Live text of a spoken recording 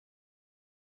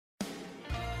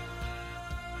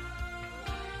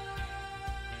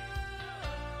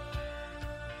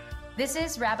This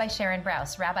is Rabbi Sharon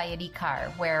Brous, Rabbi at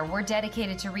Ikar, where we're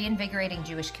dedicated to reinvigorating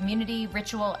Jewish community,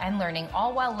 ritual, and learning,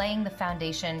 all while laying the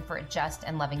foundation for a just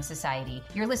and loving society.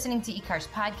 You're listening to Ikar's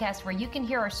podcast, where you can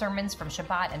hear our sermons from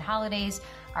Shabbat and holidays,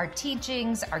 our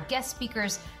teachings, our guest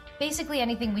speakers, basically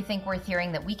anything we think worth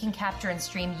hearing that we can capture and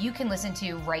stream, you can listen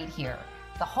to right here.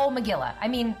 The whole Megillah. I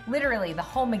mean, literally the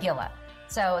whole Megillah.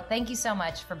 So thank you so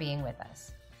much for being with us.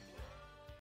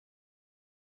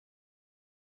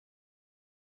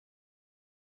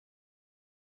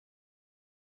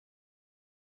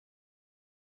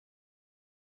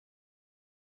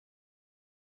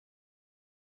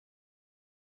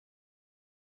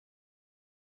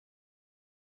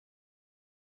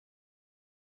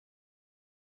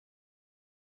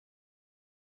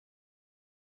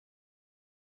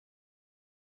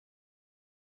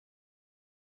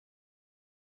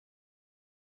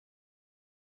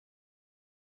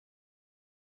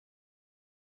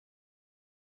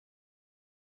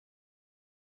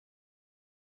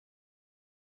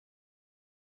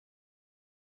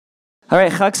 All right,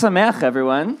 Chag Sameach,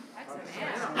 everyone.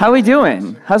 How are we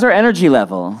doing? How's our energy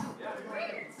level?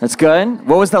 That's good.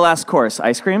 What was the last course?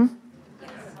 Ice cream?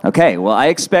 Okay, well, I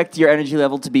expect your energy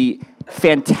level to be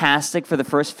fantastic for the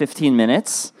first 15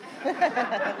 minutes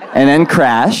and then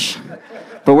crash.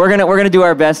 But we're gonna do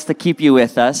our best to keep you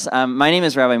with us. My name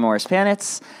is Rabbi Morris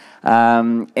Panitz,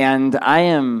 and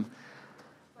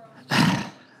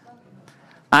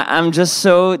I'm just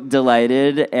so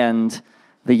delighted, and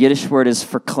the Yiddish word is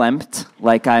verklempt,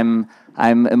 like I'm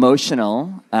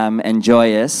emotional and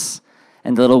joyous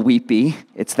and a little weepy.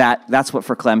 That's what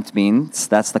verklempt means.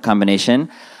 That's the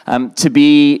combination. To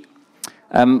be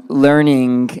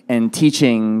learning and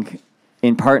teaching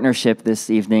in partnership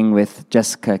this evening with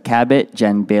Jessica Cabot,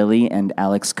 Jen Bailey, and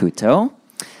Alex Couto,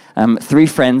 three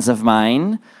friends of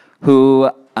mine who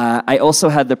I also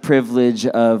had the privilege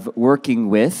of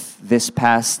working with this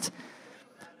past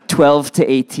 12 to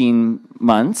 18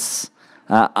 months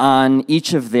on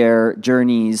each of their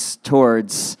journeys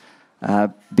towards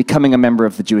becoming a member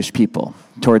of the Jewish people,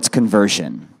 towards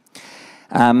conversion.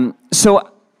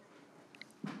 So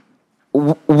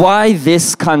why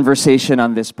this conversation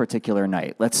on this particular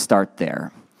night? Let's start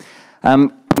there.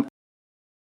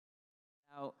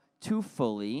 Too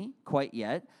fully, quite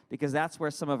yet, because that's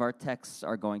where some of our texts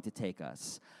are going to take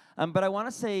us. But I want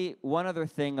to say one other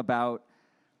thing about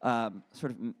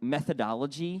sort of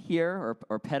methodology here,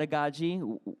 or pedagogy,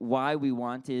 why we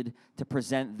wanted to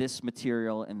present this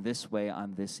material in this way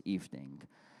on this evening.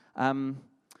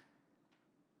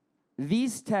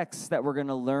 These texts that we're going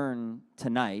to learn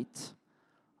tonight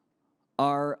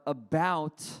are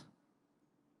about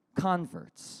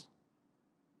converts.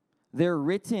 They're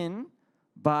written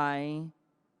by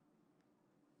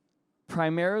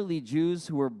primarily Jews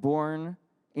who were born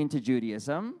into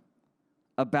Judaism,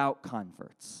 about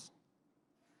converts.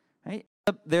 Right?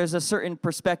 There's a certain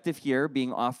perspective here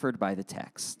being offered by the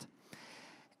text.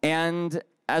 And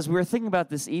as we were thinking about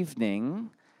this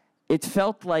evening, it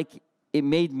felt like it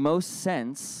made most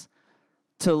sense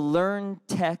to learn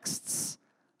texts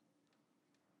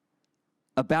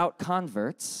about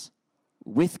converts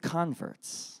with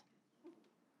converts.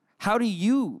 How do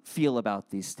you feel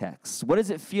about these texts? What does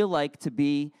it feel like to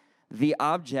be the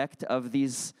object of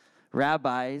these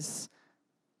rabbis'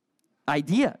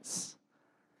 ideas?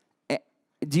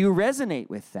 Do you resonate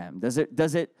with them? Does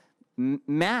it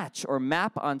match or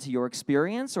map onto your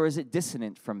experience, or is it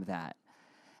dissonant from that?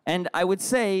 And I would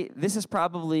say this is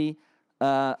probably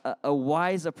a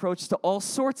wise approach to all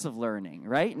sorts of learning,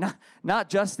 right? Not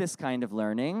just this kind of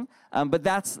learning, but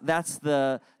that's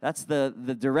the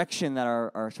direction that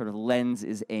our sort of lens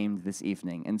is aimed this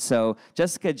evening. And so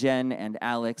Jessica, Jen, and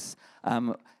Alex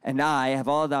and I have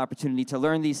all the opportunity to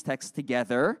learn these texts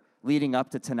together leading up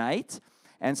to tonight.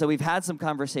 And so we've had some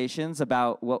conversations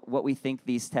about what we think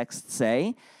these texts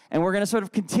say. And we're going to sort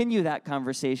of continue that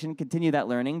conversation, continue that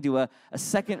learning, do a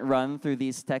second run through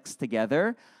these texts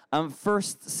together.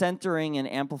 First, centering and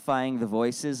amplifying the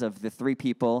voices of the three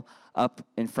people up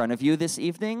in front of you this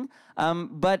evening.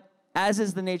 But as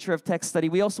is the nature of text study,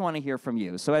 we also want to hear from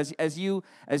you. So as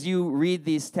you read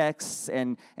these texts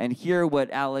and hear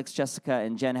what Alex, Jessica,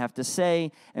 and Jen have to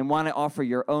say and want to offer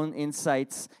your own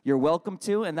insights, you're welcome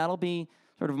to, and that'll be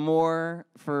sort of more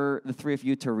for the three of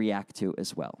you to react to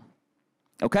as well.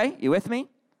 Okay, you with me?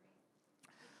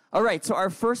 All right, so our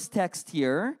first text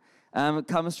here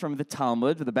comes from the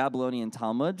Talmud, the Babylonian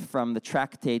Talmud, from the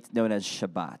tractate known as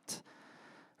Shabbat.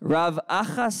 Rav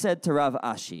Acha said to Rav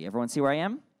Ashi, everyone see where I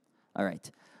am? All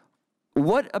right.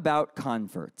 What about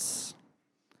converts?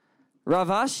 Rav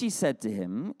Ashi said to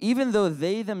him, even though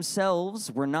they themselves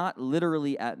were not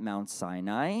literally at Mount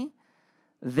Sinai,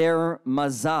 their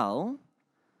mazal,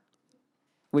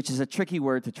 which is a tricky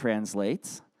word to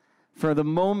translate. For the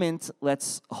moment,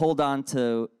 let's hold on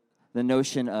to the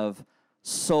notion of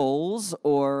souls,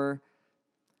 or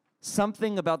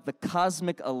something about the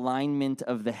cosmic alignment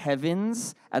of the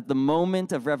heavens at the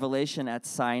moment of revelation at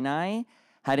Sinai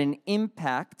had an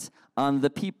impact on the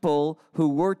people who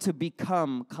were to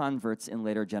become converts in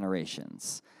later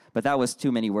generations. But that was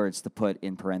too many words to put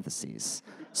in parentheses.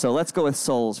 So let's go with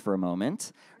souls for a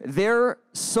moment. Their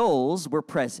souls were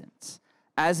present.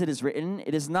 As it is written,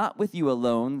 "It is not with you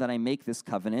alone that I make this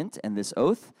covenant and this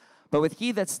oath, but with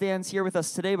he that stands here with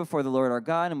us today before the Lord our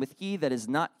God, and with he that is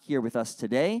not here with us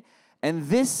today." And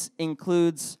this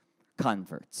includes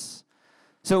converts.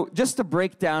 So just to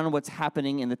break down what's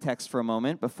happening in the text for a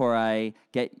moment before I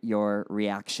get your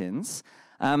reactions,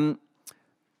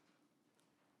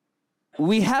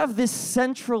 we have this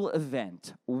central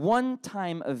event,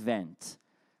 one-time event,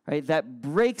 right, that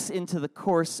breaks into the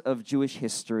course of Jewish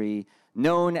history,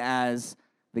 known as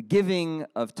the giving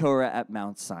of Torah at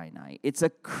Mount Sinai. It's a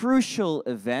crucial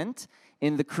event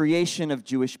in the creation of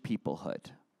Jewish peoplehood.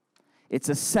 It's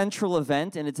a central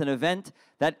event, and it's an event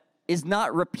that is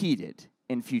not repeated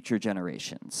in future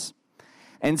generations.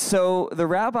 And so the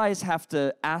rabbis have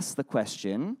to ask the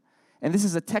question, and this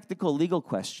is a technical legal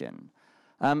question.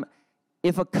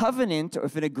 If a covenant or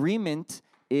if an agreement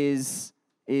is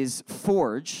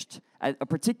forged at a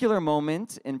particular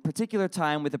moment, in a particular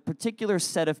time, with a particular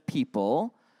set of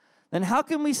people, then how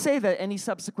can we say that any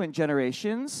subsequent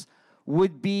generations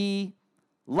would be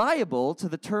liable to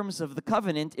the terms of the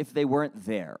covenant if they weren't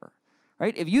there?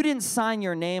 Right? If you didn't sign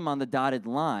your name on the dotted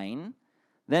line,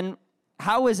 then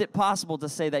how is it possible to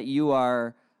say that you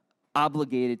are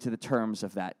obligated to the terms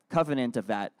of that covenant, of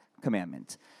that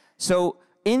commandment? So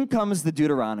in comes the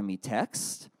Deuteronomy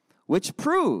text, which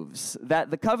proves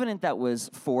that the covenant that was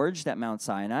forged at Mount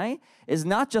Sinai is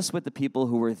not just with the people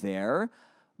who were there,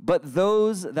 but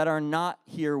those that are not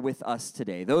here with us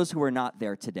today, those who are not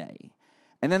there today.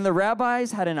 And then the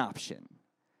rabbis had an option.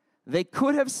 They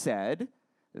could have said,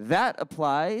 that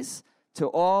applies to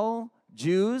all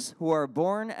Jews who are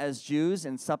born as Jews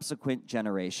in subsequent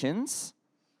generations,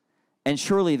 and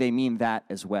surely they mean that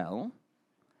as well.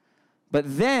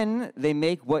 But then they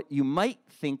make what you might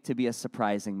think to be a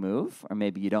surprising move, or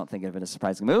maybe you don't think of it as a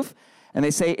surprising move, and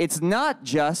they say it's not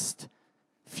just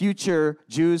future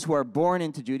Jews who are born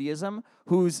into Judaism,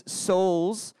 whose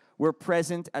souls were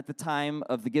present at the time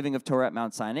of the giving of Torah at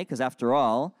Mount Sinai, because after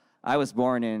all, I was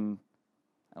born in,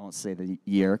 I won't say the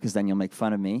year, because then you'll make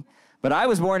fun of me, but I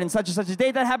was born in such and such a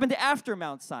date that happened after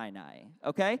Mount Sinai,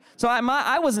 okay? So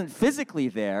I wasn't physically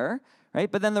there,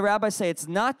 right? But then the rabbis say it's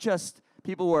not just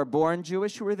people who are born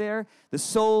Jewish who were there, the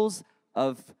souls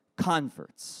of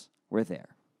converts were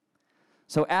there.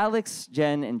 So Alex,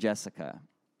 Jen, and Jessica,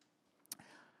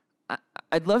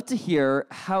 I'd love to hear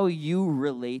how you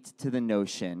relate to the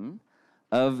notion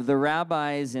of the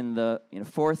rabbis in the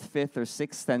 4th, 5th, or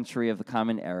 6th century of the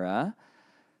Common Era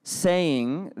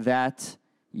saying that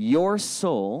your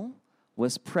soul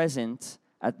was present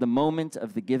at the moment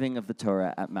of the giving of the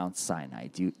Torah at Mount Sinai.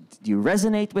 Do you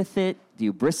resonate with it? Do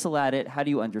you bristle at it? How do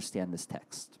you understand this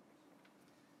text?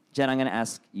 Jen, I'm going to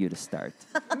ask you to start.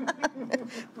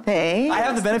 Hey. I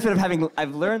have the benefit of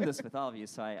I've learned this with all of you,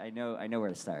 so I know where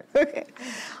to start. Okay.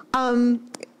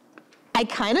 I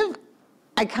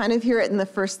kind of hear it in the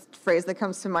first phrase that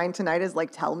comes to mind tonight is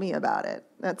like, tell me about it.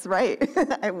 That's right.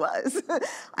 I was.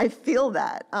 I feel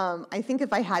that. I think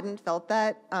if I hadn't felt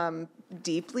that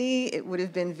deeply, it would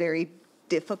have been very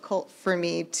difficult for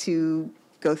me to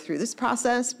go through this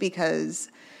process, because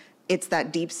it's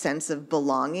that deep sense of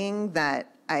belonging that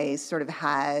I sort of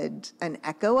had an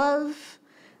echo of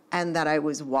and that I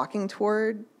was walking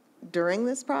toward during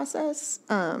this process.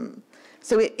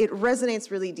 So it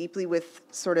resonates really deeply with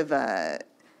sort of a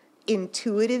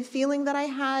intuitive feeling that I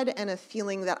had, and a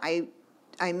feeling that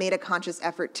I made a conscious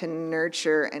effort to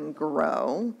nurture and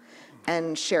grow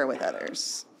and share with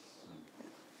others.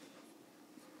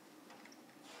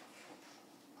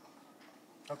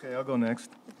 Okay, I'll go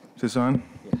next. Is this on?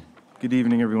 Yeah. Good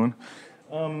evening, everyone.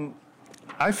 I'm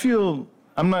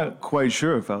not quite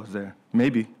sure if I was there.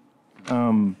 Maybe.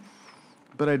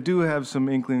 But I do have some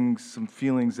inklings, some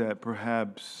feelings that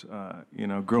perhaps,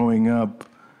 growing up,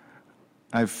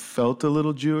 I felt a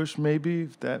little Jewish, maybe,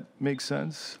 if that makes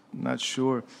sense. I'm not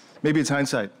sure. Maybe it's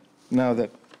hindsight, now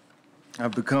that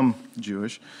I've become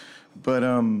Jewish. But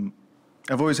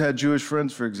I've always had Jewish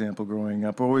friends, for example, growing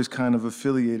up, always kind of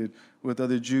affiliated with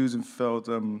other Jews and felt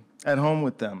at home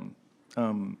with them,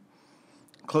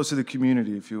 close to the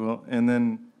community, if you will. And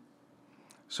then,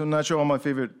 so I'm not sure all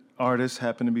artists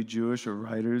happen to be Jewish or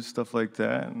writers, stuff like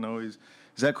that. And always,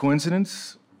 is that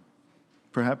coincidence?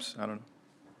 Perhaps, I don't know.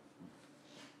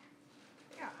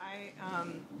 Yeah,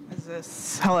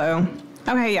 hello.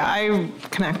 Okay, yeah, I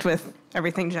connect with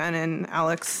everything Jen and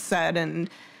Alex said, and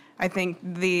I think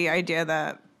the idea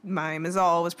that my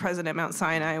Mazal was present at Mount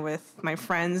Sinai with my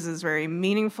friends is very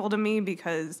meaningful to me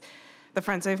because the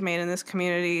friends I've made in this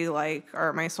community, like,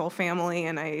 are my soul family,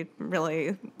 and I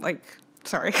really, I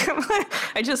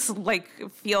just,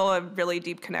 feel a really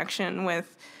deep connection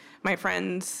with my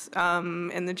friends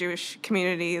in the Jewish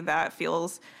community that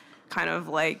feels kind of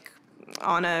like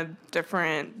on a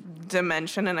different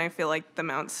dimension, and I feel like the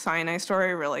Mount Sinai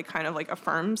story really kind of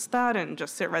affirms that, and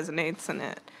just it resonates, and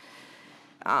it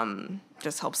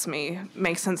just helps me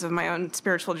make sense of my own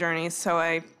spiritual journey. So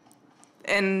I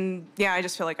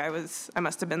just feel like I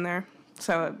must have been there.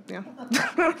 So yeah.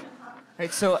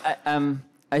 Right. So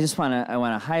I just want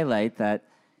to highlight that,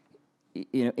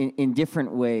 in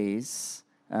different ways,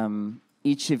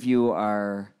 each of you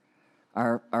are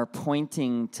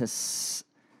pointing to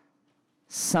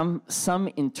some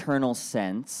internal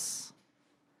sense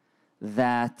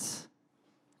that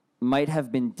might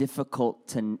have been difficult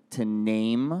to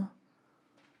name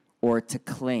or to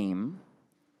claim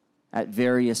at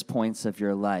various points of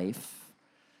your life,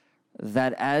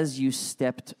 that as you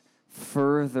stepped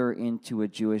further into a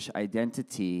Jewish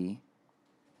identity,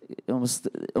 it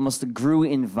almost grew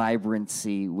in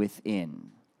vibrancy within,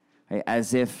 right?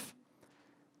 As if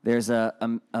there's a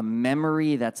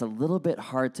memory that's a little bit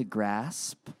hard to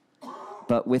grasp,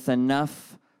 but with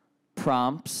enough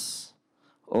prompts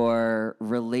or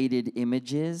related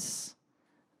images,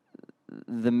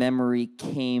 the memory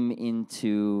came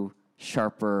into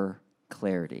sharper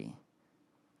clarity.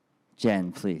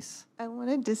 Jen, please. I want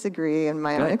to disagree in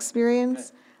my own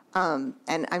experience. And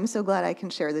I'm so glad I can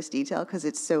share this detail because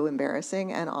it's so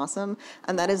embarrassing and awesome.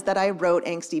 And that is that I wrote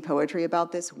angsty poetry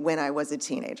about this when I was a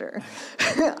teenager.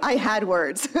 I had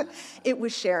words. It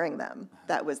was sharing them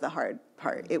that was the hard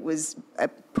part. It was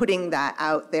putting that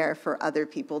out there for other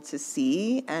people to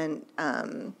see and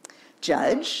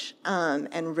judge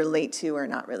and relate to or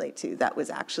not relate to. That was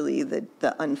actually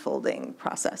the unfolding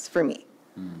process for me.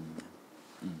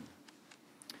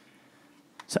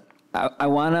 So I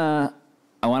want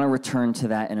to return to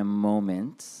that in a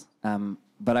moment,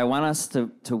 but I want us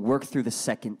to work through the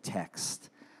second text,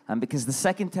 because the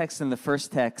second text and the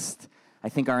first text, I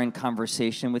think, are in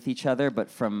conversation with each other, but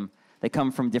they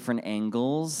come from different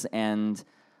angles, and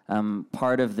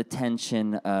part of the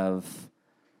tension of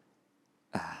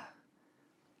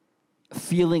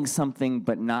feeling something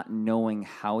but not knowing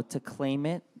how to claim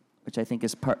it, which I think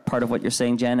is part of what you're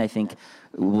saying, Jen, I think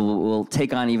will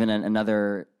take on even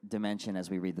another dimension as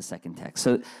we read the second text.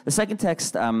 So the second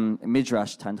text,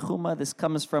 Midrash Tanchuma, this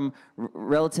comes from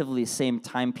relatively the same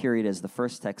time period as the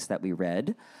first text that we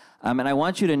read. And I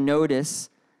want you to notice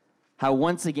how,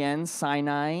 once again,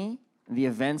 Sinai, the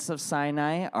events of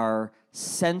Sinai, are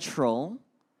central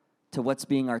to what's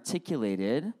being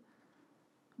articulated,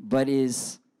 but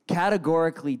is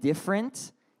categorically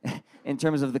different in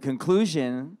terms of the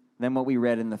conclusion than what we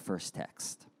read in the first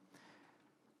text.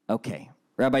 Okay,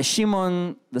 Rabbi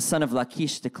Shimon, the son of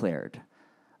Lakish, declared,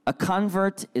 "A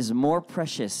convert is more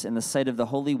precious in the sight of the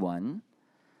Holy One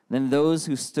than those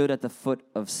who stood at the foot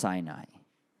of Sinai."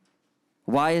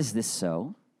 Why is this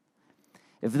so?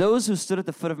 If those who stood at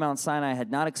the foot of Mount Sinai had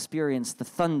not experienced the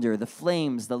thunder, the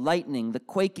flames, the lightning, the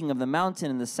quaking of the mountain,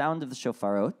 and the sound of the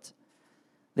shofarot,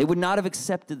 they would not have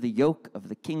accepted the yoke of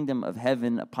the kingdom of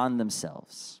heaven upon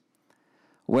themselves.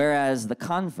 Whereas the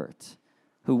convert,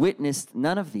 who witnessed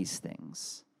none of these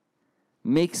things,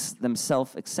 makes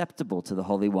themselves acceptable to the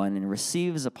Holy One and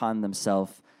receives upon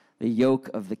themselves the yoke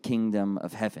of the kingdom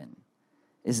of heaven.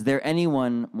 Is there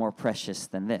anyone more precious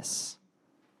than this?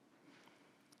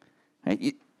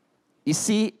 Right? You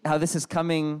see how this is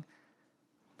coming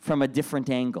from a different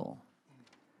angle,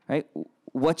 right?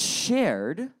 What's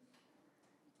shared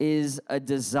is a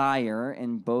desire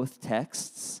in both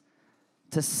texts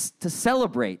to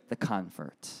celebrate the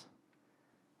convert,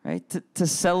 right? To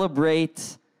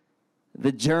celebrate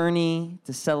the journey,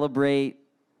 to celebrate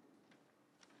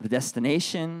the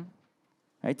destination,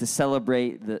 right? To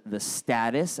celebrate the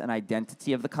status and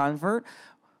identity of the convert.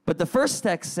 But the first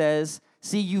text says,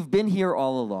 see, you've been here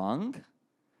all along,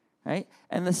 right?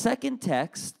 And the second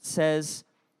text says,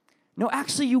 no,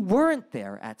 actually, you weren't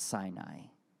there at Sinai.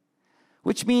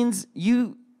 Which means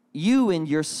you in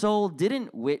your soul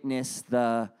didn't witness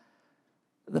the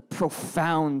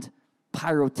profound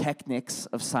pyrotechnics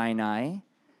of Sinai,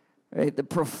 right? The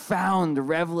profound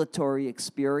revelatory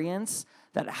experience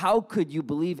that how could you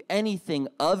believe anything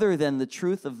other than the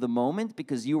truth of the moment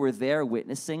because you were there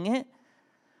witnessing it?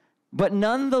 But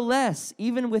nonetheless,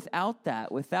 even without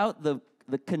that, without the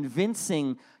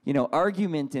convincing,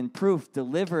 argument and proof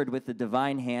delivered with the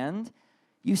divine hand,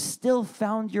 you still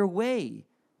found your way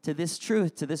to this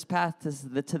truth, to this path,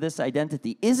 to this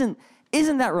identity. Isn't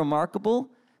that remarkable?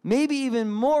 Maybe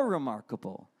even more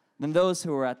remarkable than those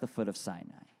who were at the foot of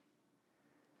Sinai.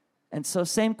 And so,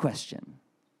 same question.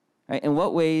 Right? In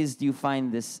what ways do you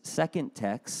find this second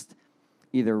text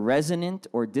either resonant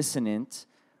or dissonant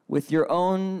with your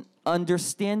own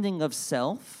understanding of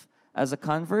self as a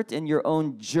convert and your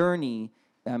own journey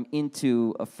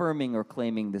into affirming or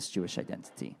claiming this Jewish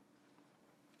identity?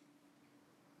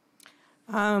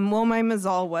 Well, my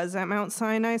Mazal was at Mount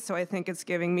Sinai, so I think it's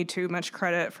giving me too much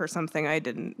credit for something I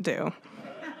didn't do.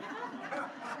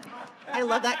 I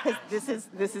love that because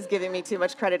this is giving me too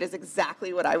much credit is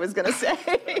exactly what I was going to say.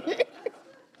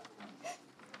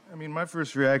 I mean, my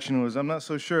first reaction was, I'm not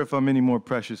so sure if I'm any more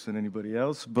precious than anybody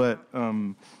else, but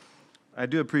I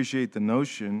do appreciate the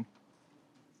notion.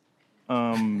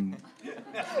 I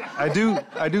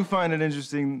do find it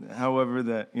interesting, however,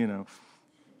 that,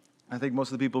 I think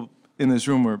most of the people in this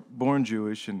room were born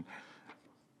Jewish, and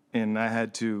I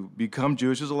had to become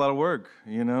Jewish. It was a lot of work,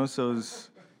 so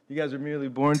you guys are merely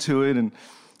born to it,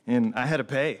 and I had to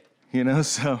pay,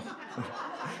 so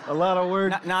a lot of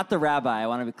work. Not the rabbi, I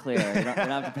want to be clear. You don't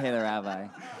have to pay the rabbi.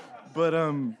 But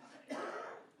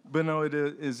no, it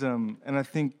is, and I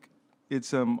think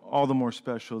it's all the more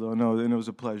special, though. No, and it was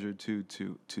a pleasure to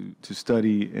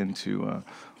study and to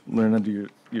learn under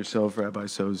yourself, Rabbi.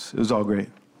 So it was all great.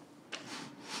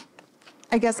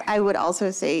 I guess I would also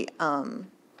say, and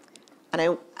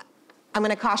I'm going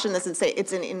to caution this and say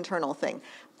it's an internal thing.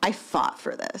 I fought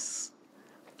for this.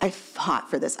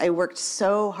 I worked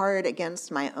so hard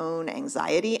against my own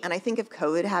anxiety, and I think if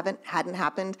COVID hadn't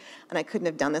happened and I couldn't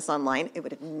have done this online, it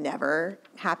would have never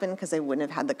happened because I wouldn't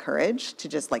have had the courage to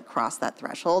just cross that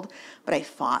threshold. But I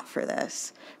fought for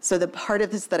this. So the part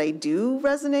of this that I do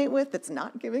resonate with, that's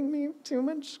not giving me too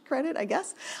much credit, I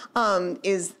guess,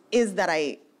 is that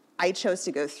I chose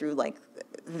to go through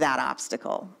that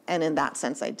obstacle, and in that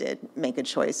sense, I did make a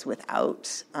choice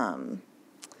without.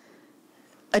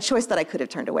 A choice that I could have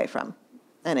turned away from,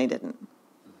 and I didn't.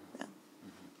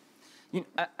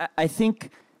 Yeah. I think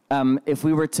if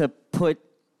we were to put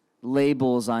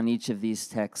labels on each of these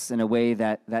texts in a way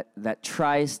that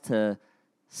tries to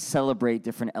celebrate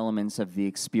different elements of the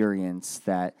experience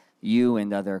that you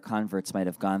and other converts might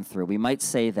have gone through, we might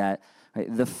say that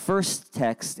the first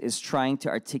text is trying to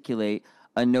articulate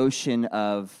a notion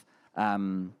of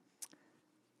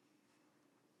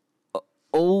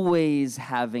always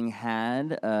having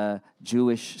had a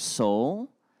Jewish soul,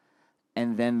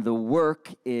 and then the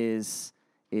work is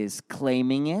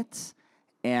claiming it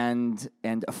and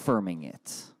affirming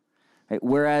it. Right?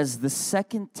 Whereas the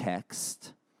second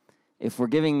text, if we're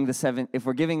giving the second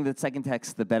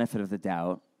text the benefit of the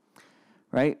doubt,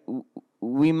 right?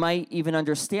 We might even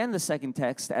understand the second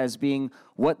text as being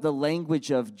what the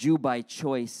language of Jew by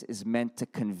choice is meant to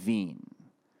convene.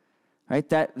 Right,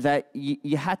 that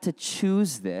you had to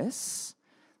choose this,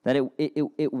 that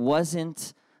it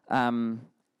wasn't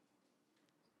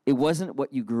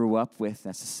what you grew up with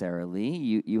necessarily.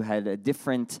 You had a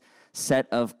different set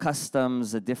of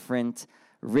customs, a different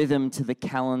rhythm to the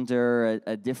calendar,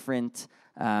 a different,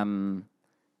 maybe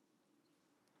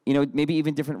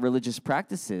even different religious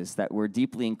practices that were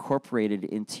deeply incorporated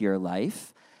into your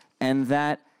life, and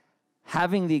that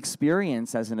having the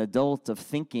experience as an adult of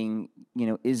thinking,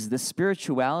 is the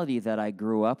spirituality that I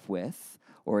grew up with,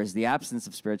 or is the absence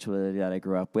of spirituality that I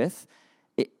grew up with,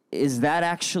 is that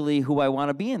actually who I want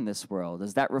to be in this world?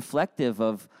 Is that reflective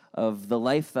of the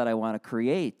life that I want to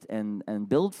create and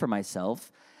build for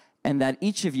myself? And that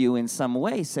each of you in some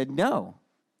way said, no,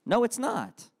 it's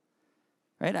not.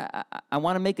 Right? I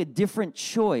want to make a different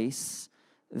choice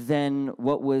than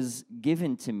what was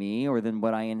given to me or than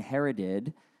what I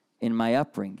inherited in my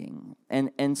upbringing.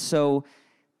 And so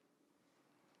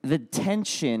the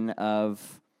tension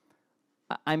of,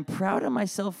 I'm proud of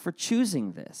myself for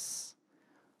choosing this,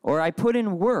 or I put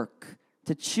in work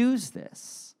to choose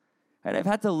this. Right? I've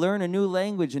had to learn a new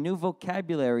language, a new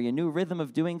vocabulary, a new rhythm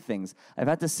of doing things. I've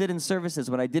had to sit in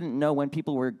services when I didn't know when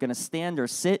people were going to stand or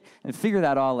sit and figure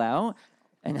that all out,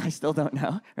 and I still don't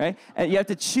know, right? And you have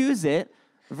to choose it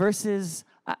versus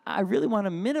I really want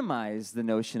to minimize the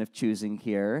notion of choosing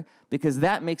here because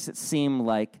that makes it seem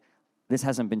like this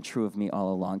hasn't been true of me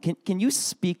all along. Can you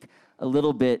speak a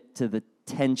little bit to the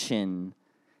tension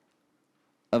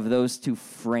of those two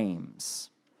frames?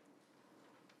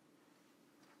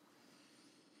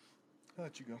 I'll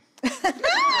let you go.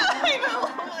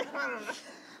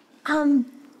 I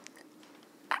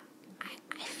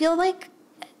feel like,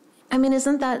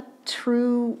 isn't that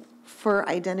true for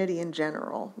identity in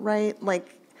general, right?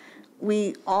 Like,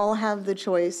 we all have the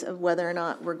choice of whether or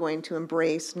not we're going to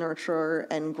embrace, nurture,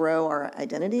 and grow our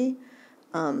identity.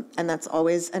 And that's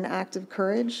always an act of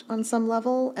courage on some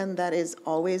level, and that is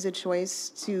always a choice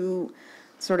to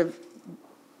sort of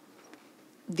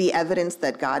the evidence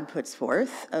that God puts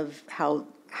forth of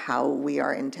how we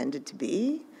are intended to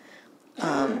be.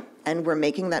 And we're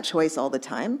making that choice all the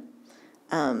time.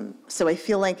 So I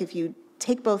feel like if you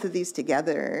take both of these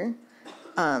together,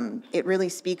 it really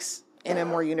speaks in a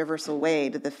more universal way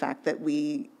to the fact that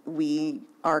we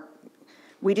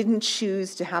didn't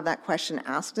choose to have that question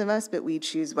asked of us, but we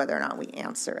choose whether or not we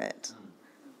answer it.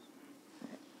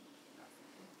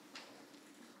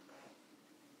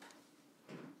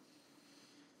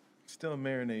 Still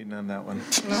marinating on that one.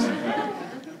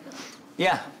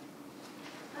 Yeah.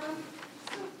 So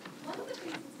one of the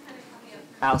things that's kind of coming up.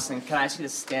 Allison, can I ask you to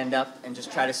stand up and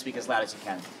just try to speak as loud as you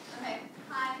can? Okay.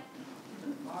 Hi.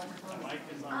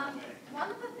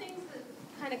 One of the things that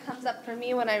kind of comes up for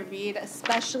me when I read,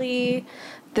 especially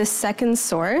the second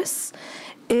source,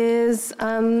 is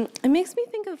it makes me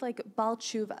think of like Baal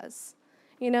Tshuvas.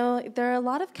 There are a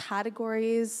lot of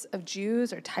categories of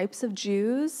Jews or types of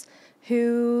Jews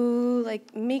who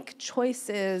like make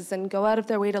choices and go out of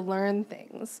their way to learn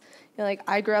things. Like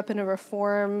I grew up in a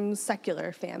Reform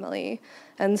secular family,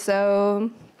 and so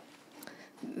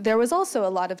there was also a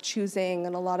lot of choosing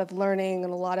and a lot of learning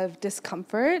and a lot of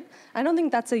discomfort. I don't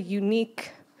think that's a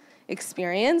unique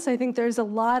experience. I think there's a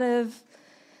lot of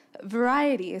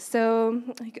variety. So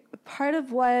like part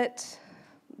of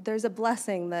there's a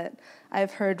blessing that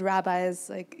I've heard rabbis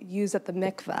like use at the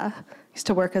mikveh. I used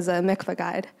to work as a mikveh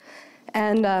guide.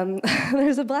 And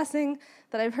there's a blessing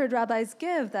that I've heard rabbis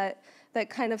give that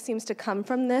kind of seems to come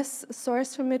from this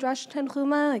source from Midrash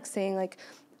Tanchuma, like saying like,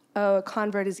 oh, a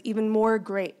convert is even more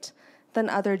great than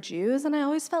other Jews. And I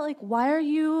always felt like, why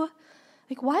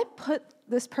put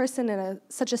this person in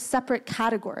such a separate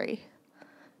category?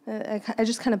 I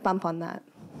just kind of bump on that.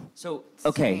 So,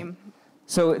 okay. Same.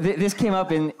 So this came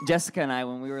up in Jessica and I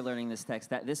when we were learning this text.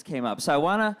 That this came up. So I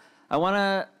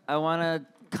wanna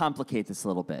complicate this a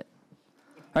little bit.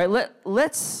 All right,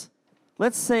 let's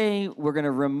say we're going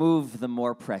to remove the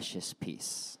more precious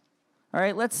piece. All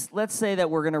right, let's say that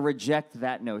we're going to reject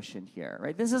that notion here.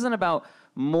 Right, this isn't about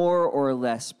more or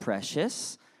less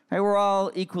precious. Right, we're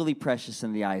all equally precious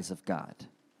in the eyes of God.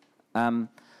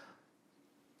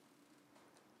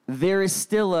 There is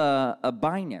still a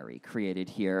binary created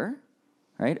here,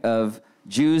 right, of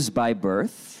Jews by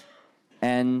birth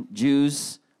and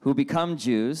Jews who become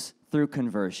Jews through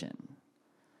conversion.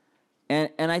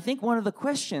 And I think one of the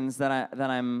questions that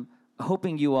I'm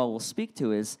hoping you all will speak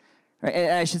to is, right,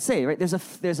 and I should say, right,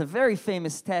 there's a very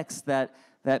famous text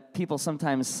that people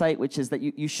sometimes cite, which is that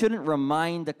you shouldn't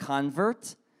remind a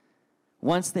convert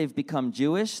once they've become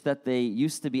Jewish that they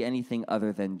used to be anything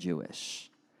other than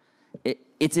Jewish.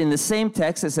 It's in the same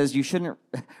text. It says you shouldn't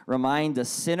remind a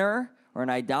sinner or an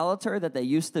idolater that they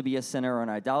used to be a sinner or an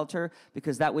idolater,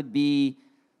 because that would be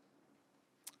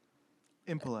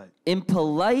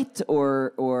impolite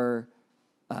or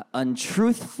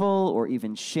untruthful or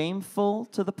even shameful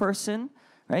to the person,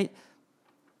 right?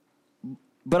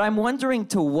 But I'm wondering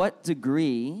to what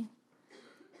degree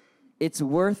it's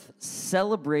worth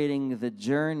celebrating the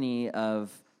journey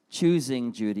of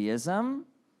choosing Judaism,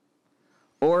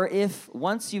 or if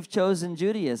once you've chosen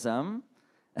Judaism,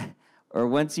 or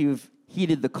once you've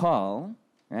heeded the call,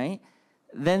 right,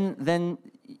 then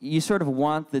you sort of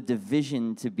want the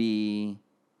division to be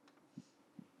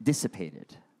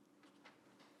dissipated.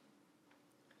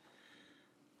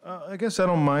 I guess I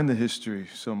don't mind the history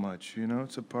so much.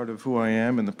 It's a part of who I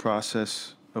am and the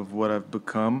process of what I've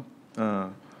become. I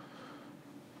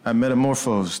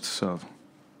metamorphosed, so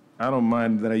I don't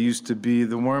mind that I used to be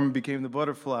the worm became the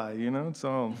butterfly. It's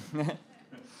all.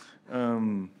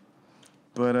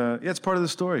 But it's part of the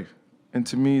story, and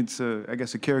to me, it's I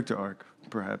guess a character arc,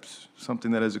 perhaps something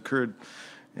that has occurred,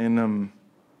 and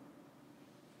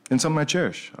something I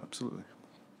cherish absolutely.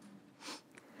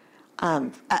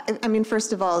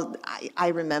 First of all, I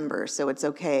remember, so it's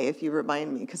okay if you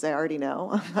remind me, because I already know.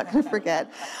 I'm not going to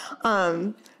forget.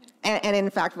 And in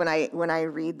fact, when I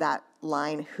read that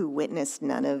line, "Who witnessed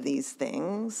none of these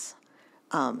things,"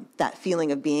 that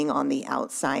feeling of being on the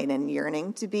outside and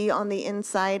yearning to be on the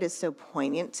inside is so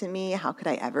poignant to me. How could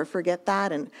I ever forget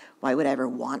that? And why would I ever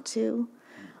want to?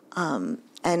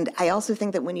 And I also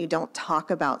think that when you don't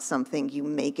talk about something, you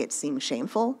make it seem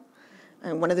shameful.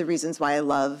 And one of the reasons why I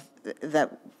love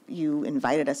that you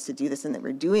invited us to do this and that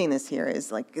we're doing this here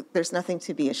is like, there's nothing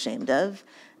to be ashamed of.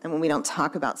 And when we don't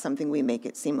talk about something, we make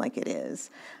it seem like it is.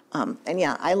 And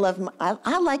yeah, I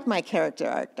like my character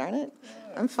arc, darn it.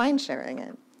 I'm fine sharing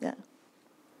it, yeah.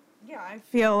 Yeah, I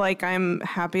feel like I'm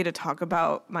happy to talk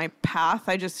about my path.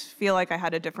 I just feel like I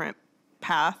had a different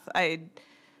path.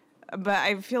 But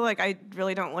I feel like I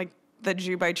really don't like the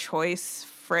Jew by choice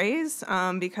phrase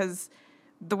because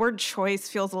the word choice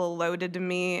feels a little loaded to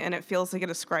me, and it feels like it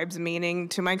ascribes meaning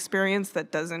to my experience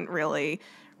that doesn't really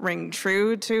ring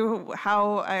true to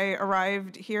how I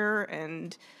arrived here.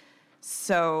 And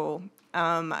so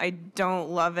I don't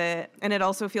love it. And it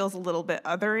also feels a little bit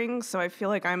othering. So I feel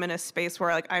like I'm in a space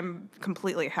where like I'm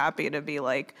completely happy to be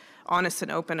like honest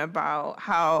and open about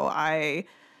how I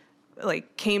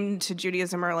like came to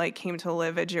Judaism or like came to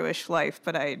live a Jewish life,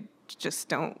 but I just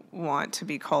don't want to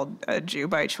be called a Jew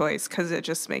by choice because it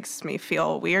just makes me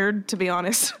feel weird, to be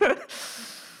honest.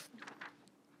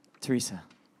 Teresa.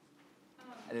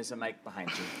 There's a mic behind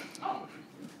you. Oh.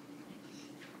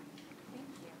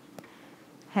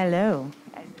 Hello.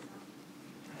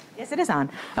 Yes, it is on.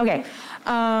 Okay.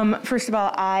 First of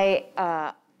all, I'm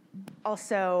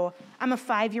a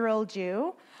 5-year-old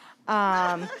Jew.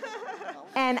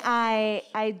 And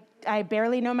I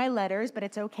barely know my letters, but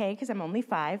it's okay because I'm only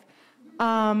 5.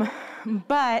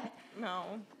 But No.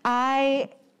 I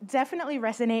definitely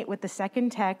resonate with the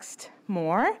second text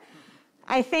more.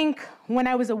 I think when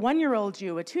I was a 1-year-old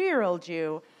Jew, a 2-year-old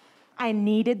Jew, I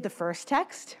needed the first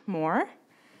text more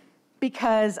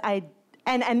because I,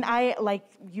 like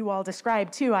you all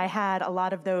described too, I had a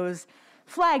lot of those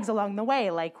flags along the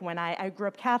way. Like when I grew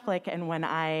up Catholic and when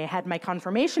I had my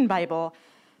confirmation Bible,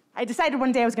 I decided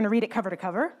one day I was going to read it cover to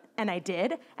cover, and I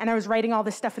did, and I was writing all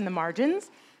this stuff in the margins,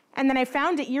 and then I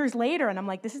found it years later, and I'm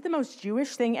like, this is the most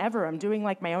Jewish thing ever. I'm doing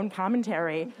like my own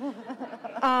commentary. So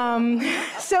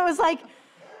it was like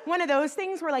one of those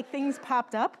things where like things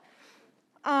popped up.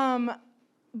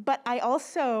 But I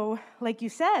also, like you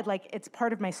said, like it's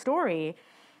part of my story,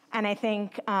 and I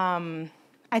think of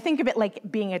it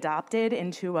like being adopted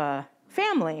into a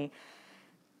family.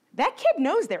 That kid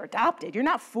knows they're adopted. You're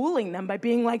not fooling them by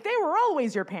being like, they were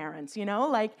always your parents, you know?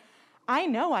 Like, I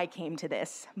know I came to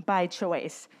this by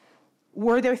choice.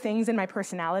 Were there things in my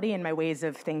personality and my ways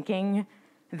of thinking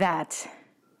that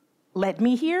led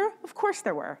me here? Of course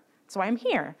there were. That's why I'm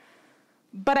here.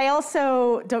 But I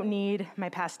also don't need my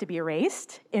past to be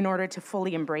erased in order to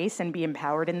fully embrace and be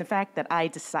empowered in the fact that I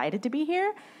decided to be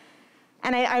here.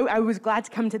 And I was glad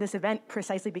to come to this event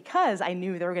precisely because I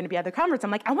knew there were going to be other converts. I'm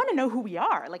like, I want to know who we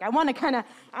are. Like, I want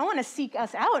to seek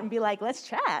us out and be like, let's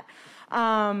chat.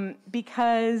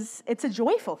 Because it's a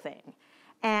joyful thing.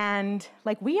 And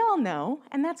like, we all know,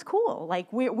 and that's cool.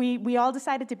 Like, we all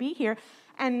decided to be here.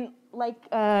 And like,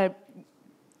 what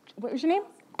was your name?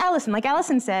 Allison. Like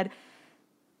Allison said,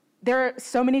 there are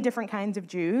so many different kinds of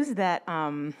Jews that,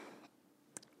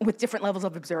 with different levels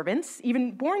of observance,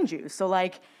 even born Jews. So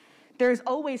like, there's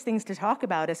always things to talk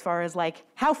about as far as like,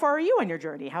 how far are you on your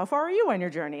journey? How far are you on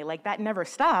your journey? Like that never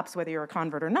stops whether you're a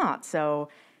convert or not. So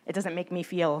it doesn't make me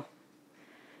feel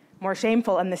more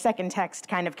shameful. And the second text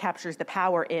kind of captures the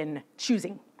power in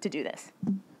choosing to do this.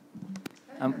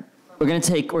 We're gonna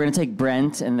take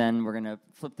Brent, and then we're gonna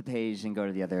flip the page and go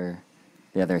to the other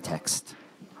text.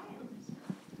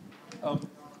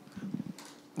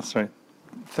 That's right.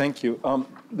 Thank you.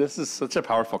 This is such a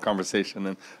powerful conversation,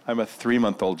 and I'm a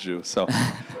 3-month-old Jew, so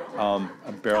I'm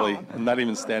not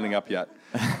even standing up yet.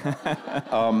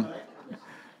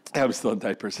 I'm still in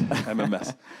diapers. I'm a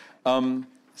mess.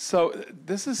 So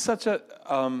this is such a,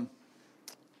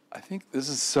 I think this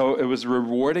is so, it was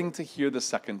rewarding to hear the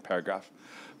second paragraph,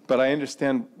 but I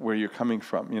understand where you're coming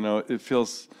from. You know, it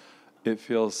feels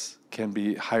can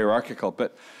be hierarchical,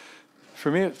 but for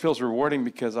me, it feels rewarding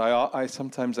because I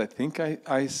sometimes think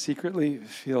I secretly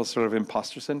feel sort of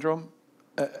imposter syndrome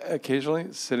occasionally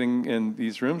sitting in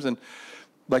these rooms. And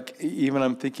like, even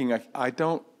I'm thinking,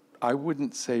 I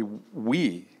wouldn't say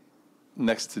we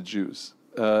next to Jews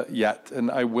yet. And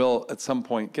I will at some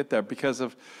point get there because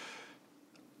of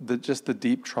just the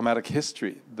deep traumatic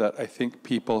history that I think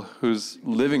people whose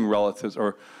living relatives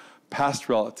or past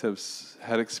relatives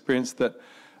had experienced, that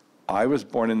I was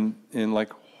born in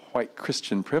like white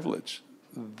Christian privilege,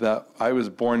 that I was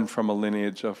born from a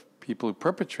lineage of people who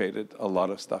perpetrated a lot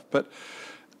of stuff, but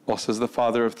also as the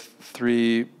father of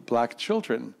 3 black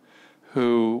children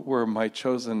who were my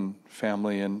chosen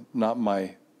family and not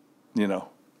my,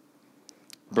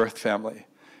 birth family.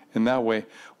 In that way,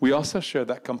 we also share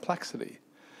that complexity.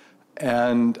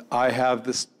 And I have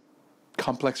this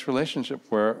complex relationship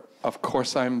where, of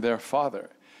course, I'm their father.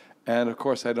 And of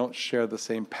course, I don't share the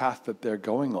same path that they're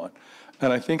going on.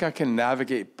 And I think I can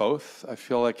navigate both. I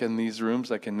feel like in these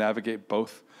rooms, I can navigate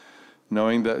both,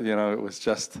 knowing that, it was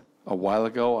just a while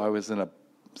ago, I was in a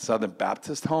Southern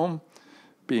Baptist home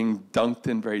being dunked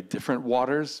in very different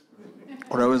waters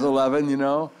when I was 11,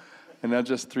 and now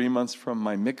just 3 months from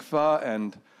my mikvah,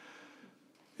 and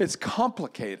it's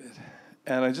complicated.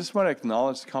 And I just want to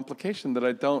acknowledge the complication that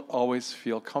I don't always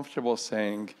feel comfortable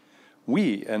saying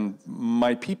we and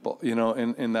my people,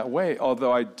 in that way,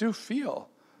 although I do feel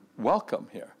welcome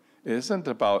here. It isn't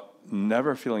about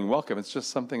never feeling welcome. It's just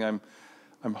something I'm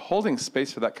holding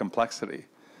space for that complexity.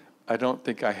 I don't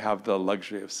think I have the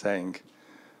luxury of saying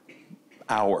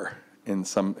our in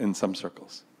some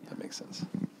circles. If that makes sense.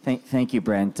 Thank you,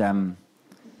 Brent.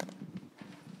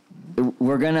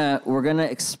 We're gonna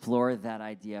explore that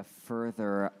idea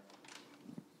further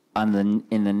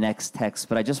in the next text,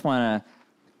 but I just want to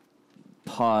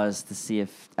pause to see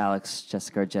if Alex,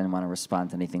 Jessica, or Jen want to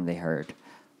respond to anything they heard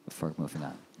before moving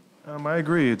on. I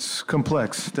agree. It's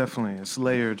complex, definitely. It's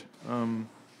layered.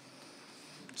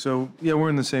 So, yeah, we're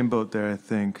in the same boat there, I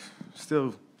think.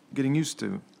 Still getting used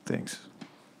to things.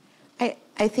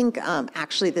 I think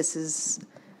actually this is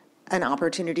an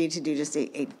opportunity to do just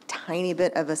a tiny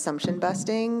bit of assumption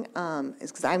busting.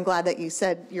 Because I'm glad that you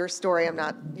said your story.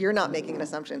 You're not making an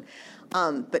assumption.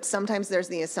 But sometimes there's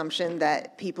the assumption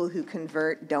that people who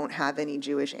convert don't have any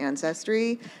Jewish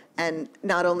ancestry. And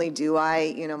not only do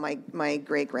I, my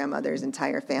great-grandmother's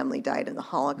entire family died in the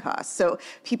Holocaust. So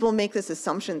people make this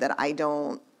assumption that I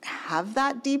don't have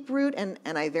that deep root, and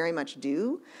I very much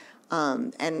do.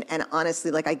 And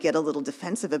honestly, I get a little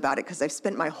defensive about it because I've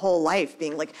spent my whole life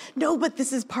being like, no, but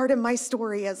this is part of my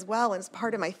story as well, and it's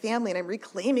part of my family, and I'm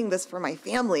reclaiming this for my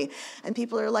family. And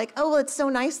people are like, oh, well, it's so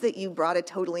nice that you brought a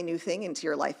totally new thing into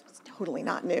your life. It's totally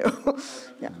not new.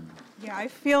 Yeah. Yeah, I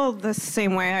feel the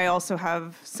same way. I also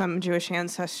have some Jewish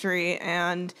ancestry,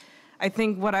 and I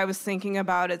think what I was thinking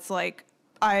about, it's like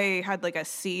I had a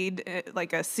seed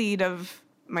of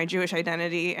my Jewish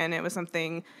identity, and it was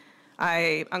something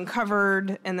I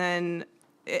uncovered, and then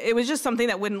it was just something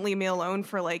that wouldn't leave me alone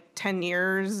for 10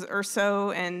 years or so.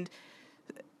 And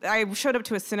I showed up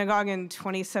to a synagogue in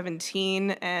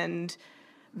 2017, and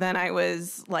then I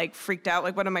was freaked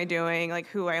out, what am I doing?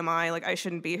 Who am I? I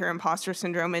shouldn't be here, imposter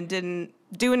syndrome, and didn't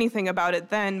do anything about it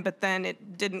then, but then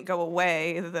it didn't go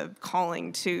away, the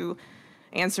calling to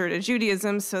answer to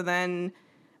Judaism. So then,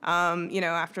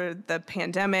 after the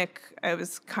pandemic, I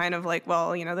was kind of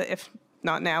well, if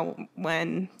not now,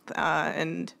 when?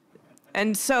 And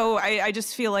so I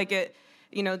just feel like it,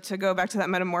 to go back to that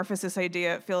metamorphosis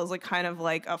idea, it feels kind of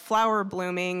like a flower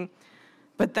blooming,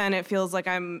 but then it feels like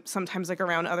I'm sometimes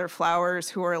around other flowers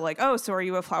who are oh, so are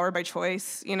you a flower by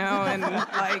choice, and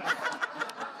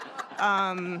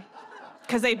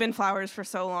because they've been flowers for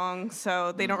so long,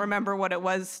 so they don't remember what it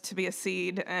was to be a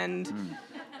seed, and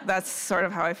that's sort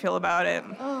of how I feel about it.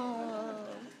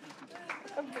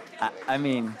 I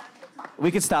mean,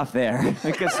 we could stop there.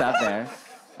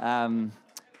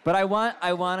 But I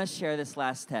want to share this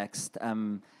last text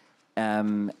and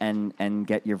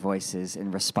get your voices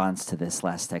in response to this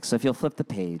last text. So if you'll flip the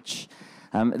page,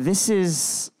 this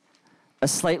is a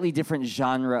slightly different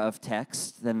genre of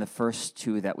text than the first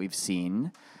two that we've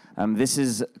seen. This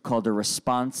is called a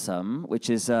responsum, which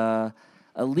is a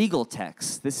legal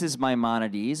text. This is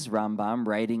Maimonides, Rambam,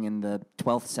 writing in the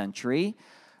 12th century,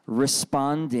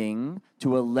 responding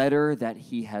to a letter that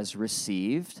he has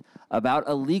received about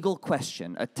a legal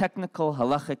question, a technical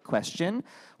halachic question,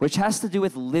 which has to do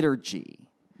with liturgy.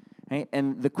 Right?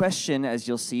 And the question, as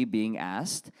you'll see being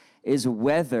asked, is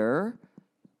whether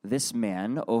this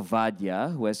man,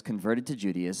 Ovadia, who has converted to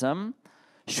Judaism,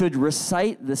 should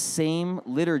recite the same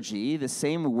liturgy, the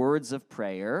same words of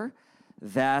prayer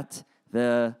that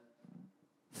the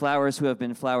flowers who have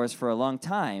been flowers for a long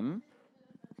time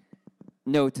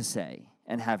know to say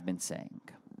and have been saying.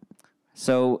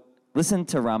 So listen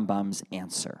to Rambam's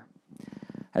answer.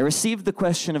 I received the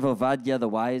question of Ovadia, the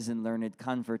wise and learned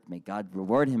convert. May God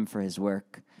reward him for his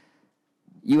work.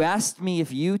 You asked me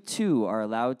if you too are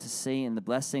allowed to say in the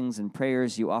blessings and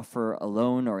prayers you offer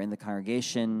alone or in the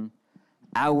congregation,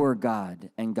 our God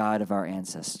and God of our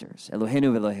ancestors,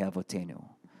 Eloheinu v'Elohei Avotenu,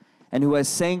 and who has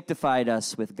sanctified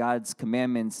us with God's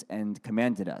commandments and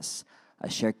commanded us,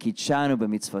 Asher kitshanu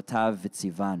b'mitzvotav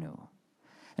v'tzivanu,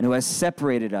 and who has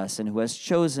separated us and who has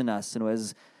chosen us and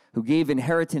who gave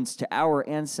inheritance to our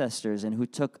ancestors and who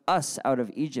took us out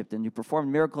of Egypt and who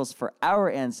performed miracles for our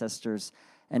ancestors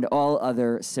and all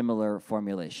other similar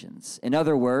formulations. In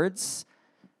other words,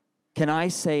 can I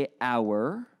say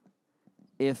our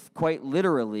if quite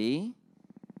literally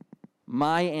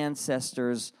my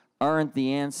ancestors aren't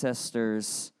the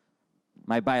ancestors,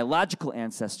 my biological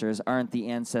ancestors aren't the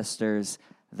ancestors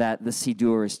that the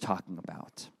Siddur is talking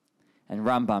about. And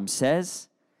Rambam says,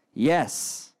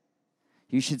 yes,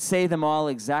 you should say them all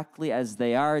exactly as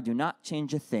they are. Do not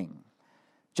change a thing.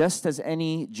 Just as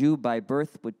any Jew by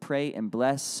birth would pray and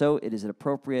bless, so it is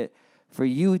appropriate for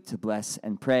you to bless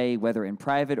and pray, whether in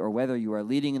private or whether you are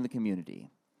leading in the community.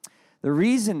 The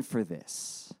reason for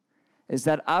this is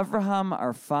that Avraham,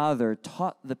 our father,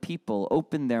 taught the people,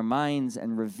 opened their minds,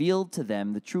 and revealed to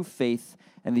them the true faith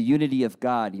and the unity of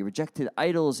God. He rejected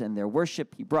idols and their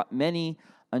worship. He brought many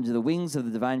under the wings of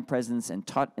the divine presence and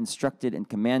taught, instructed, and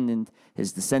commanded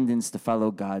his descendants to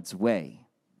follow God's way.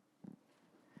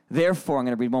 Therefore, I'm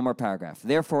going to read one more paragraph.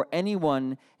 Therefore,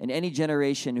 anyone in any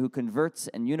generation who converts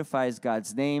and unifies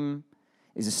God's name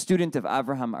is a student of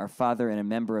Avraham, our father, and a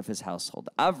member of his household.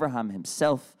 Avraham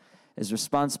himself is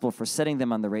responsible for setting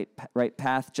them on the right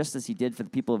path, just as he did for the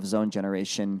people of his own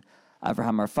generation.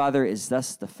 Avraham, our father, is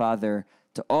thus the father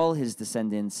to all his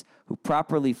descendants who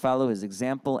properly follow his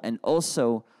example, and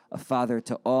also a father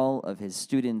to all of his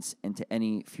students and to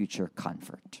any future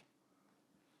convert.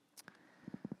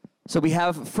 So we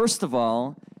have, first of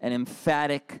all, an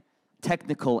emphatic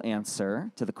technical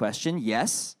answer to the question.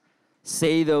 Yes,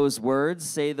 say those words,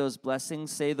 say those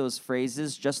blessings, say those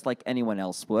phrases just like anyone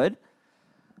else would.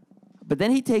 But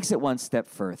then he takes it one step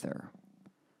further,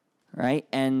 right?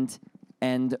 And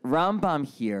Rambam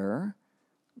here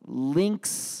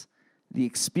links the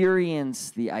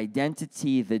experience, the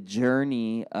identity, the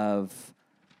journey of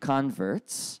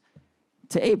converts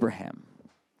to Abraham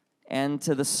and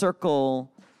to the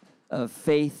circle of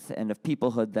faith and of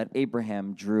peoplehood that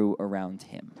Abraham drew around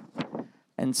him.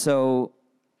 And so,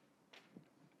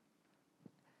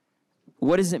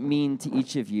 what does it mean to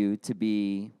each of you to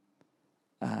be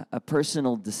a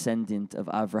personal descendant of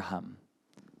Avraham?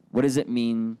 What does it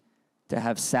mean to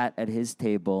have sat at his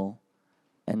table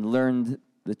and learned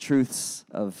the truths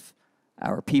of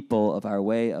our people, of our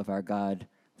way, of our God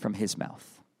from his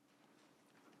mouth?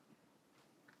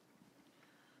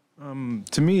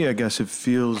 To me, I guess it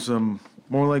feels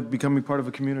more like becoming part of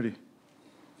a community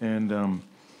and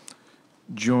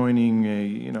joining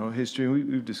a history.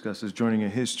 We've discussed this, joining a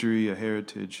history, a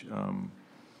heritage.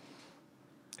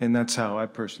 And that's how I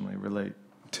personally relate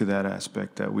to that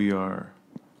aspect, that we are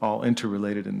all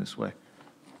interrelated in this way.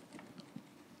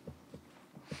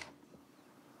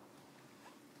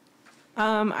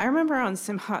 I remember on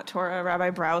Simchat Torah,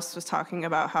 Rabbi Brous was talking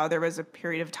about how there was a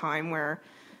period of time where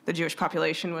the Jewish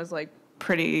population was like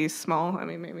pretty small. I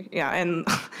mean, maybe, yeah,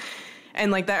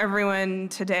 and like that everyone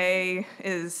today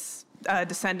is a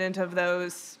descendant of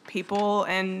those people.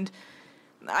 And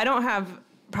I don't have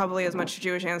probably as much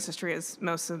Jewish ancestry as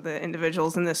most of the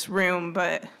individuals in this room,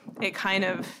 but it kind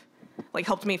of like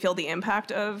helped me feel the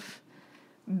impact of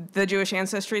the Jewish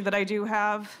ancestry that I do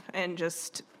have, and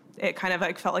just it kind of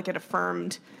like felt like it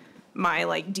affirmed my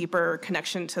like deeper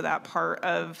connection to that part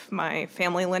of my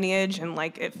family lineage, and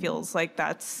like it feels like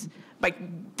that's like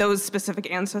those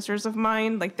specific ancestors of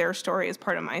mine, like their story is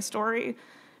part of my story,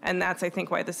 and that's I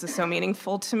think why this is so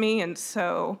meaningful to me. And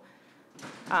so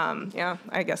yeah,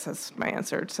 I guess that's my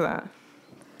answer to that.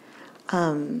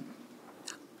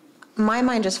 My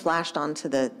mind just flashed onto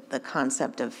the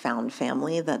concept of found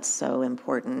family that's so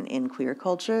important in queer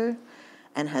culture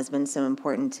and has been so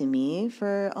important to me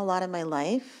for a lot of my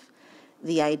life.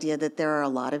 The idea that there are a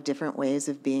lot of different ways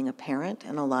of being a parent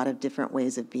and a lot of different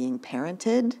ways of being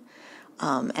parented.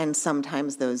 And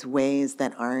sometimes those ways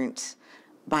that aren't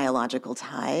biological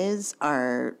ties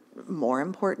are more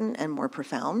important and more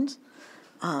profound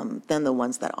than the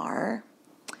ones that are.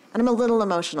 And I'm a little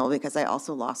emotional because I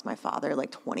also lost my father like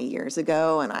 20 years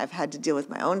ago, and I've had to deal with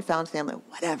my own found family,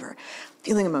 whatever,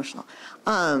 feeling emotional.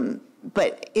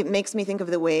 But it makes me think of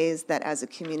the ways that as a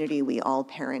community we all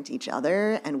parent each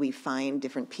other, and we find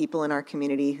different people in our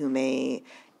community who may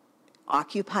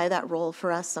occupy that role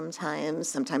for us sometimes.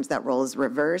 Sometimes that role is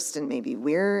reversed, and maybe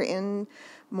we're in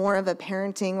more of a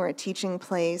parenting or a teaching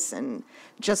place, and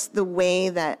just the way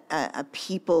that a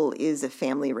people is a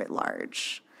family writ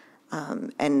large.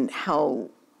 And how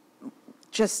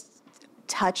just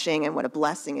touching and what a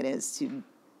blessing it is to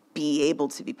be able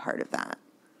to be part of that.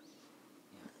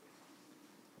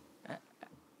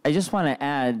 I just want to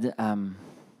add,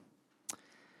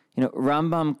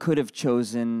 Rambam could have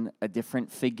chosen a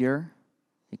different figure.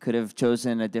 He could have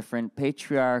chosen a different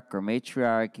patriarch or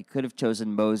matriarch. He could have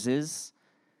chosen Moses.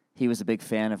 He was a big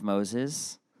fan of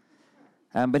Moses.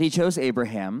 But he chose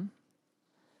Abraham.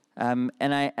 And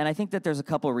I think that there's a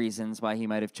couple reasons why he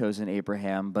might have chosen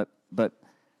Abraham, but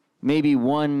maybe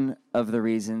one of the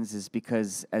reasons is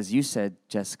because, as you said,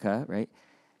 Jessica, right?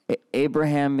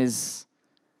 Abraham is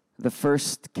the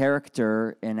first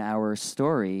character in our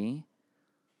story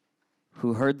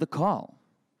who heard the call.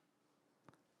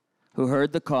 Who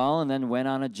heard the call and then went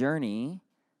on a journey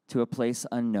to a place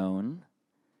unknown,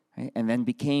 right? And then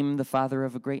became the father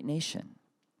of a great nation.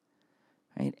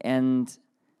 Right? And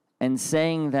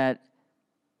saying that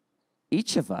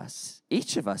each of us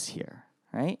here,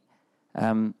 right,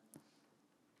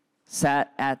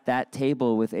 sat at that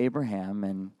table with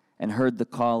Abraham and heard the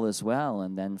call as well,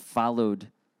 and then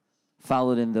followed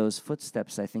in those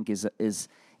footsteps, I think is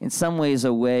in some ways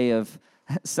a way of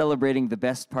celebrating the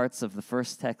best parts of the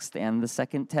first text and the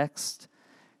second text,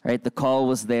 right? The call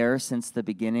was there since the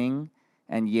beginning,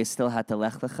 and you still had to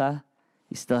lech lecha,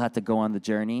 you still had to go on the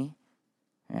journey,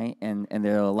 right? And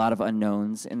there are a lot of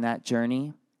unknowns in that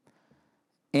journey.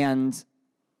 And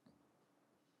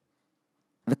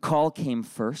the call came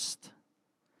first.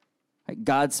 Right?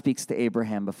 God speaks to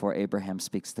Abraham before Abraham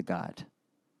speaks to God.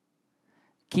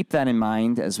 Keep that in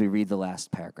mind as we read the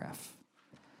last paragraph.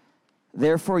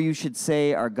 Therefore you should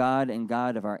say, our God and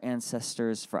God of our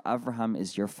ancestors, for Abraham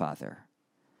is your father.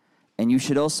 And you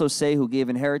should also say, who gave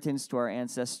inheritance to our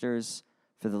ancestors,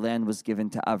 for the land was given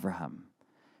to Abraham.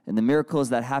 And the miracles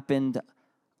that happened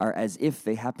are as if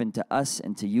they happened to us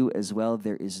and to you as well.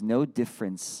 There is no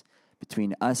difference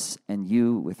between us and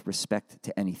you with respect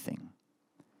to anything.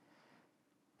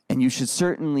 And you should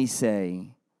certainly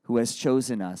say, who has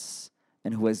chosen us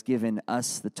and who has given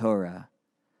us the Torah,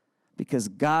 because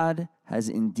God has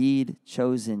indeed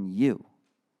chosen you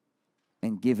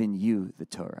and given you the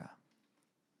Torah.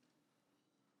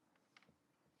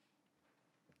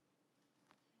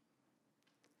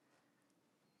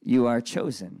 You are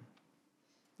chosen.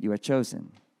 You are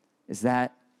chosen. Is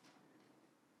that,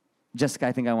 Jessica,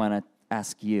 I think I want to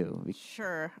ask you.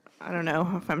 Sure. I don't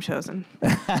know if I'm chosen.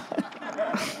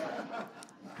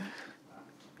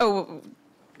 Oh,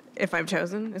 if I'm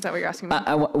chosen? Is that what you're asking me?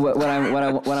 What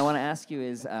I want to ask you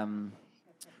is,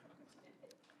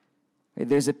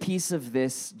 there's a piece of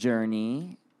this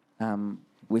journey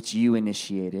which you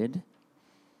initiated,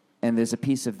 and there's a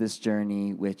piece of this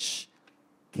journey which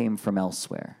came from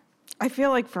elsewhere. I feel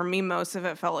like for me, most of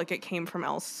it felt like it came from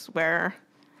elsewhere,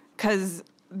 because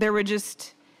there were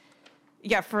just,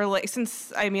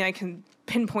 since I can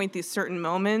pinpoint these certain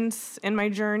moments in my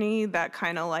journey that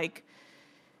kind of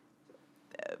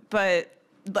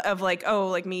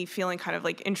me feeling kind of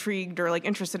like intrigued or like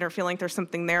interested or feeling there's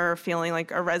something there, or feeling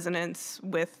like a resonance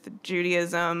with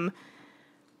Judaism.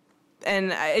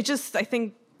 And I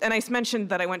mentioned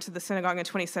that I went to the synagogue in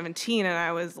 2017 and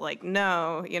I was like,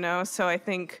 no, so I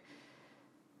think,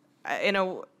 but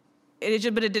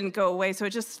it didn't go away. So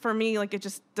it just, for me, like, it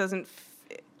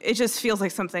just feels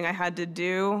like something I had to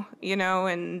do,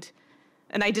 and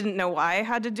I didn't know why I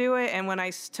had to do it. And when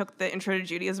I took the Intro to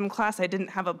Judaism class, I didn't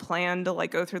have a plan to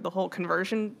go through the whole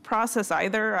conversion process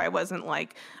either. I wasn't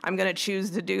like, I'm going to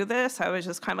choose to do this. I was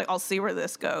just kind of like, I'll see where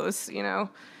this goes, And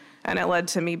it led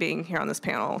to me being here on this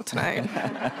panel tonight.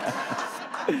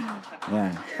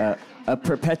 Yeah, a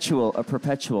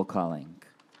perpetual calling,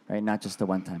 right? Not just a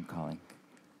one-time calling.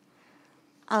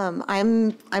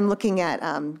 I'm looking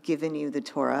at giving you the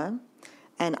Torah,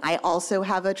 and I also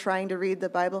have a trying to read the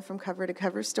Bible from cover to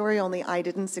cover story, only I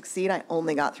didn't succeed. I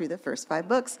only got through the first 5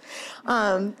 books.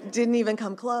 Didn't even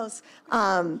come close.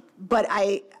 But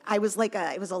I was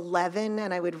I was 11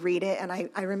 and I would read it, and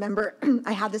I remember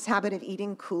I had this habit of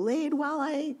eating Kool-Aid while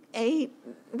I ate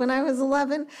when I was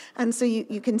 11. And so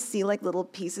you can see little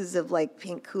pieces of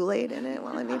pink Kool-Aid in it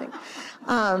while I'm eating.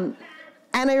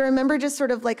 And I remember just sort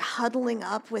of huddling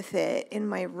up with it in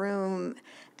my room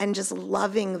and just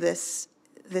loving this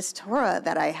Torah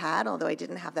that I had, although I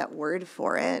didn't have that word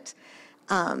for it,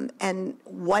 and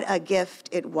what a gift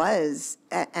it was,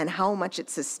 and how much it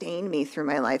sustained me through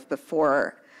my life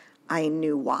before I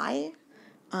knew why,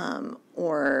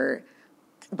 or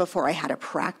before I had a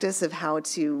practice of how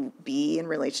to be in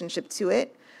relationship to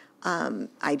it. I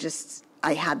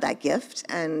had that gift,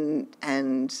 and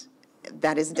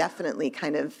that is definitely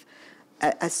kind of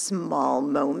a small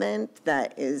moment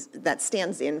that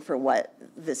stands in for what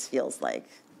this feels like.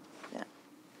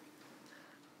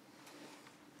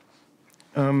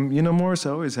 Yeah. Morris,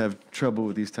 I always have trouble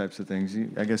with these types of things.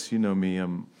 I guess you know me.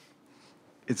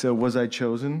 It's a was I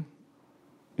chosen?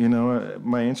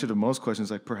 My answer to most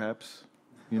questions is perhaps,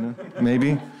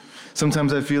 maybe.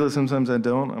 Sometimes I feel it, sometimes I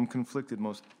don't. I'm conflicted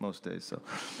most days. So.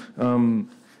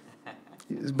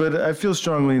 But I feel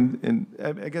strongly, and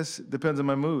I guess it depends on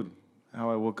my mood, how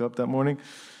I woke up that morning.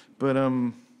 But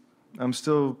I'm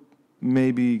still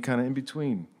maybe kind of in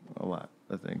between a lot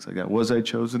of things like that. Was I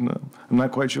chosen? I'm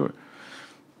not quite sure.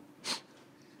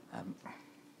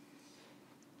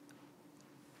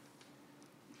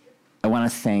 want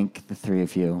to thank the three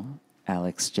of you,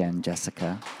 Alex, Jen,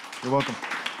 Jessica. You're welcome.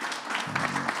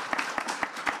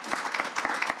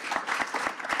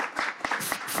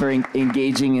 For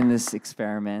engaging in this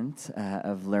experiment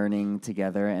of learning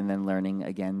together and then learning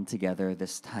again together,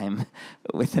 this time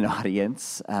with an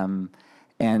audience,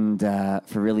 and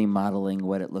for really modeling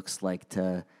what it looks like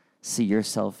to see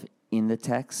yourself in the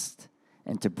text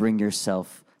and to bring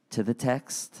yourself to the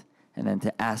text and then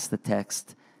to ask the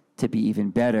text to be even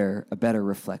better, a better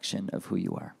reflection of who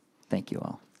you are. Thank you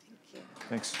all.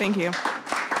 Thanks. Thank you.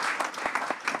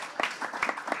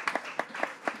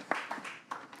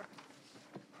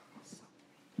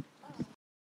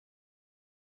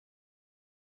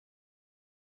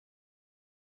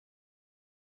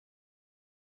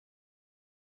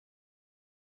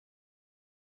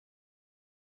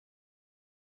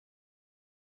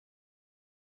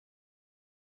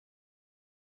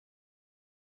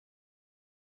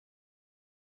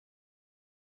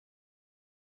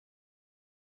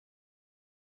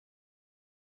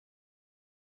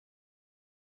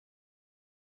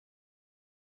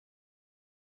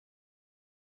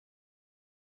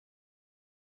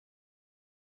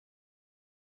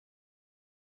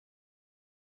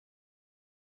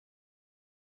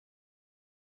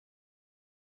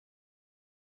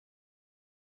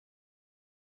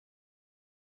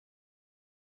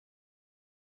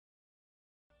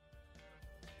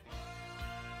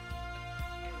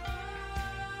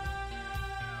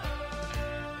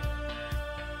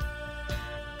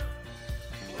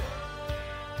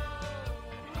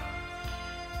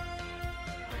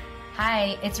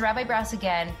 Hi, it's Rabbi Brous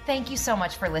again. Thank you so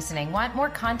much for listening. Want more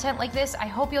content like this? I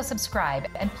hope you'll subscribe.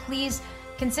 And please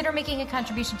consider making a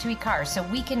contribution to IKAR so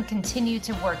we can continue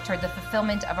to work toward the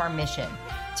fulfillment of our mission,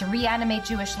 to reanimate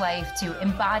Jewish life, to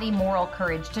embody moral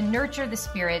courage, to nurture the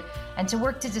spirit, and to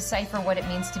work to decipher what it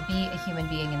means to be a human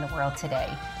being in the world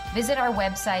today. Visit our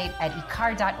website at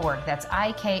ikar.org. That's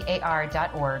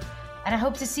IKAR.org. And I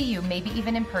hope to see you, maybe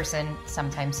even in person,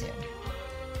 sometime soon.